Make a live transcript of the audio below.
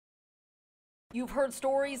You've heard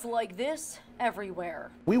stories like this everywhere.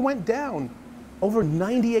 We went down over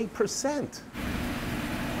 98%.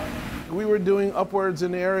 We were doing upwards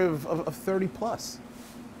in the area of 30 plus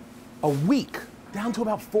a week, down to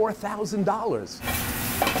about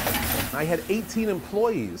 $4,000. I had 18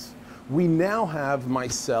 employees. We now have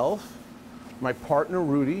myself, my partner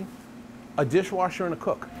Rudy, a dishwasher and a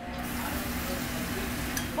cook.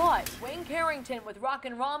 But Wayne Carrington with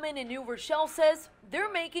Ramen in New Rochelle says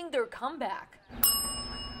they're making their comeback.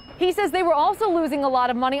 He says they were also losing a lot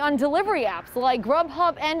of money on delivery apps like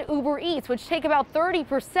Grubhub and Uber Eats, which take about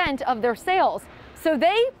 30% of their sales. So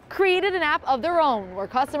they created an app of their own where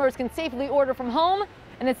customers can safely order from home,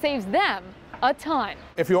 and it saves them a ton.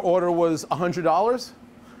 If your order was $100,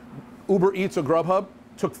 Uber Eats or Grubhub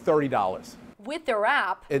took $30. With their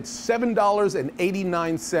app, it's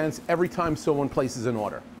 $7.89 every time someone places an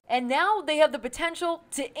order. And now they have the potential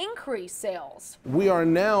to increase sales. We are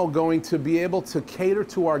now going to be able to cater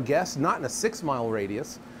to our guests, not in a 6-mile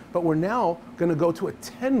radius, but we're now going to go to a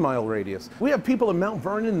 10-mile radius. We have people in Mount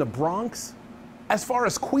Vernon, the Bronx, as far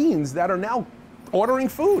as Queens, that are now ordering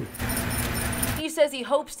food. He says he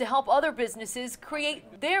hopes to help other businesses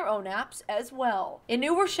create their own apps as well. In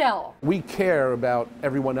New Rochelle, we care about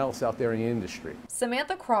everyone else out there in the industry.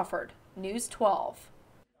 Samantha Crawford, News 12.